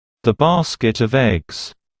The Basket of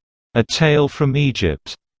Eggs. A Tale from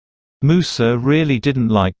Egypt. Musa really didn't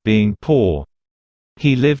like being poor.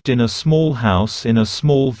 He lived in a small house in a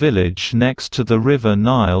small village next to the river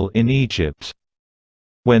Nile in Egypt.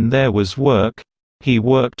 When there was work, he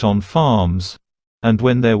worked on farms, and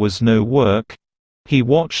when there was no work, he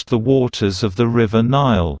watched the waters of the river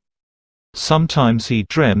Nile. Sometimes he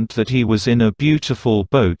dreamt that he was in a beautiful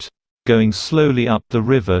boat, going slowly up the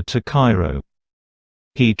river to Cairo.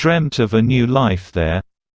 He dreamt of a new life there,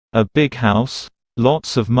 a big house,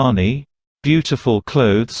 lots of money, beautiful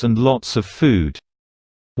clothes and lots of food.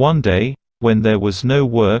 One day, when there was no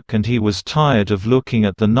work and he was tired of looking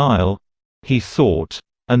at the Nile, he thought,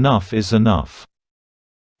 enough is enough.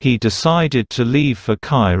 He decided to leave for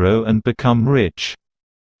Cairo and become rich.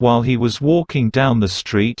 While he was walking down the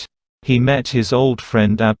street, he met his old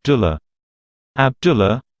friend Abdullah.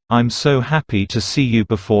 "Abdullah, I'm so happy to see you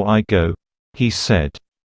before I go," he said.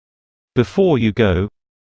 "Before you go?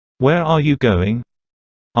 Where are you going?"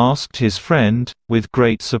 asked his friend, with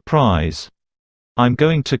great surprise. "I'm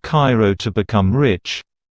going to Cairo to become rich,"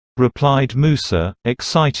 replied Musa,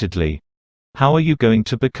 excitedly. "How are you going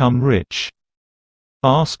to become rich?"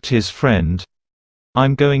 asked his friend.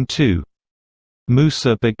 "I'm going too,"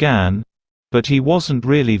 Musa began, but he wasn't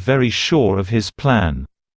really very sure of his plan.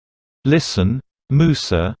 "Listen,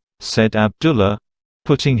 Musa," said Abdullah,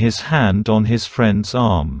 putting his hand on his friend's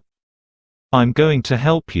arm. "I'm going to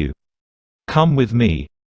help you. Come with me."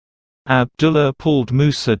 Abdullah pulled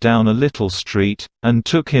Musa down a little street, and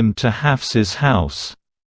took him to Hafs's house.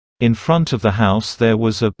 In front of the house there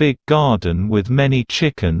was a big garden with many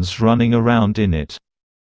chickens running around in it.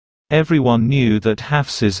 Everyone knew that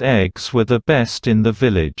Hafs's eggs were the best in the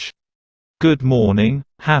village. "Good morning,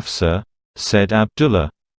 Hafsa," said Abdullah.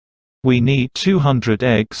 "We need 200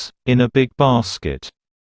 eggs, in a big basket."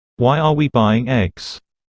 "Why are we buying eggs?"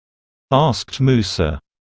 asked Musa.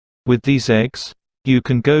 "With these eggs, you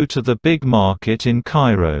can go to the big market in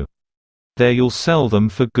Cairo. There you'll sell them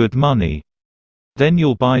for good money. Then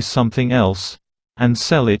you'll buy something else, and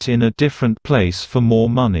sell it in a different place for more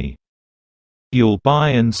money. You'll buy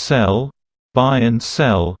and sell,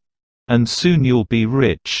 and soon you'll be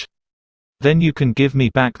rich. Then you can give me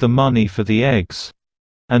back the money for the eggs,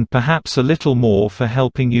 and perhaps a little more for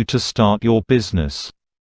helping you to start your business."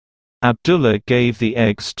 Abdullah gave the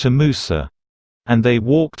eggs to Musa. And they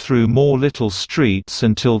walked through more little streets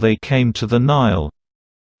until they came to the Nile.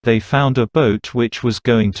 They found a boat which was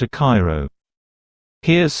going to Cairo.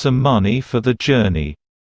 "Here's some money for the journey.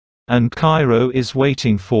 And Cairo is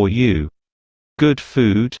waiting for you. Good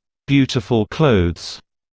food, beautiful clothes.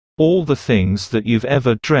 All the things that you've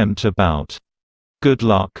ever dreamt about. Good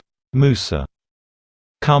luck, Musa.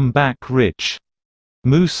 Come back rich."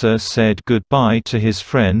 Musa said goodbye to his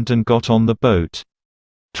friend and got on the boat.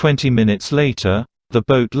 20 minutes later, the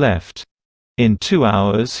boat left. In 2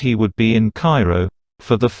 hours he would be in Cairo,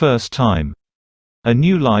 for the first time. A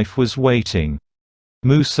new life was waiting.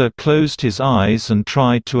 Musa closed his eyes and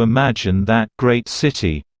tried to imagine that great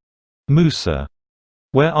city. "Musa,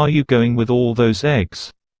 where are you going with all those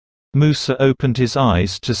eggs?" Musa opened his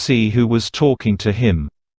eyes to see who was talking to him.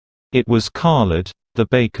 It was Khalid, the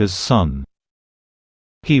baker's son.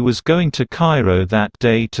 He was going to Cairo that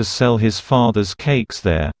day to sell his father's cakes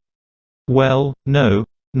there. "Well, no,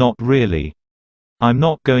 not really. I'm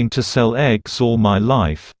not going to sell eggs all my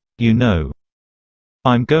life, you know.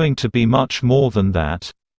 I'm going to be much more than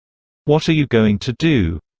that." "What are you going to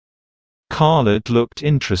do?" Khalid looked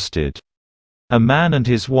interested. A man and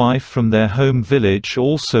his wife from their home village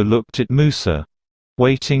also looked at Musa,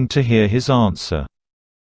 waiting to hear his answer.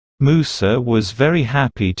 Musa was very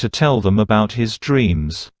happy to tell them about his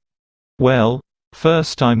dreams. "Well,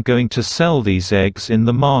 first I'm going to sell these eggs in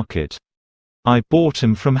the market. I bought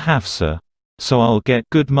 'em from Hafsa, so I'll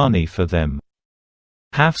get good money for them."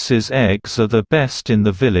 "Hafsa's eggs are the best in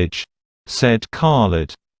the village," said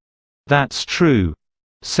Khalid. "That's true,"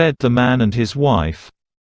 said the man and his wife.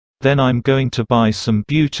 "Then I'm going to buy some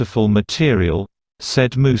beautiful material,"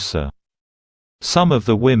 said Musa. Some of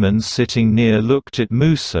the women sitting near looked at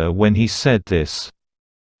Musa when he said this.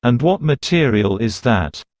 "And what material is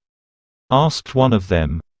that?" asked one of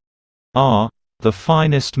them. The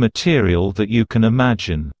finest material that you can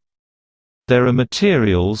imagine. There are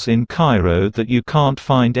materials in Cairo that you can't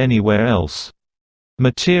find anywhere else.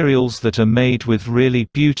 Materials that are made with really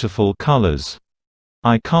beautiful colors.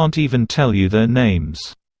 I can't even tell you their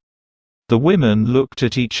names." The women looked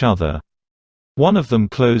at each other. One of them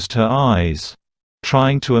closed her eyes,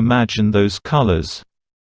 trying to imagine those colors.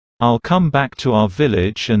 "I'll come back to our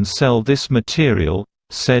village and sell this material,"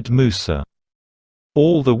 said Musa.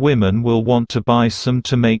 All the women will want to buy some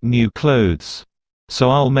to make new clothes. So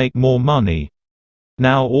I'll make more money."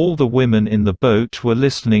 Now all the women in the boat were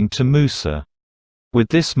listening to Musa. "With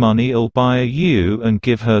this money I'll buy a ewe and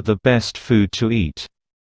give her the best food to eat."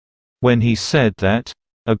 When he said that,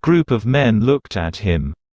 a group of men looked at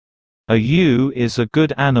him. "A ewe is a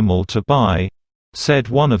good animal to buy," said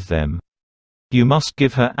one of them. "You must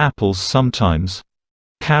give her apples sometimes.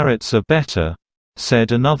 Carrots are better,"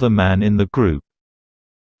 said another man in the group.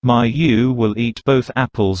 "My ewe will eat both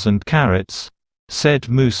apples and carrots," said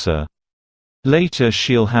Musa. "Later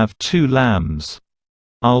she'll have 2 lambs.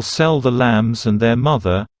 I'll sell the lambs and their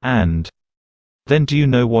mother, and then do you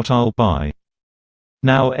know what I'll buy?"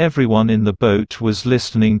 Now everyone in the boat was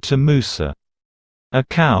listening to Musa. "A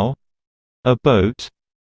cow? A boat?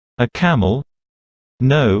 A camel?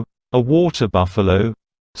 No, a water buffalo,"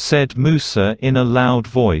 said Musa in a loud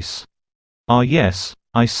voice. "Ah yes,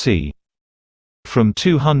 I see. From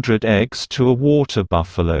 200 eggs to a water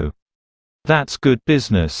buffalo. That's good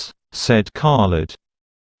business," said Khalid.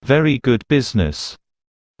 "Very good business,"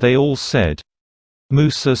 they all said.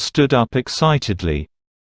 Musa stood up excitedly.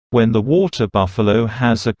 "When the water buffalo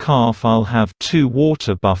has a calf I'll have 2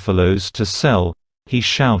 water buffaloes to sell," he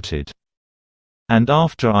shouted. "And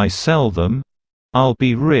after I sell them, I'll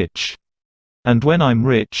be rich. And when I'm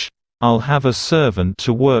rich, I'll have a servant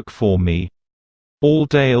to work for me. All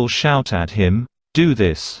day I'll shout at him, 'Do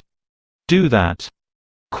this. Do that.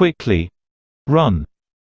 Quickly. Run.'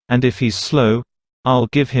 And if he's slow, I'll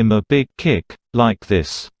give him a big kick, like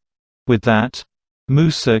this." With that,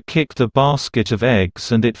 Musa kicked a basket of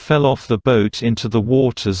eggs and it fell off the boat into the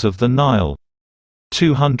waters of the Nile.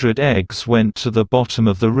 200 eggs went to the bottom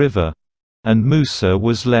of the river. And Musa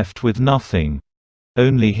was left with nothing.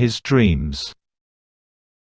 Only his dreams.